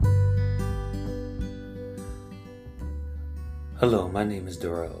Hello, my name is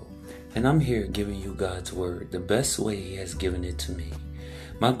Darrell, and I'm here giving you God's Word the best way He has given it to me.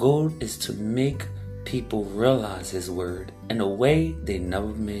 My goal is to make people realize His Word in a way they never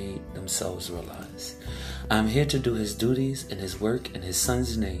made themselves realize. I'm here to do His duties and His work in His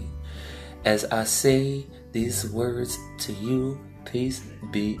Son's name. As I say these words to you, peace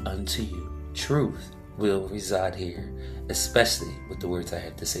be unto you. Truth will reside here, especially with the words I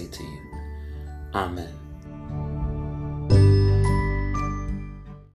have to say to you. Amen.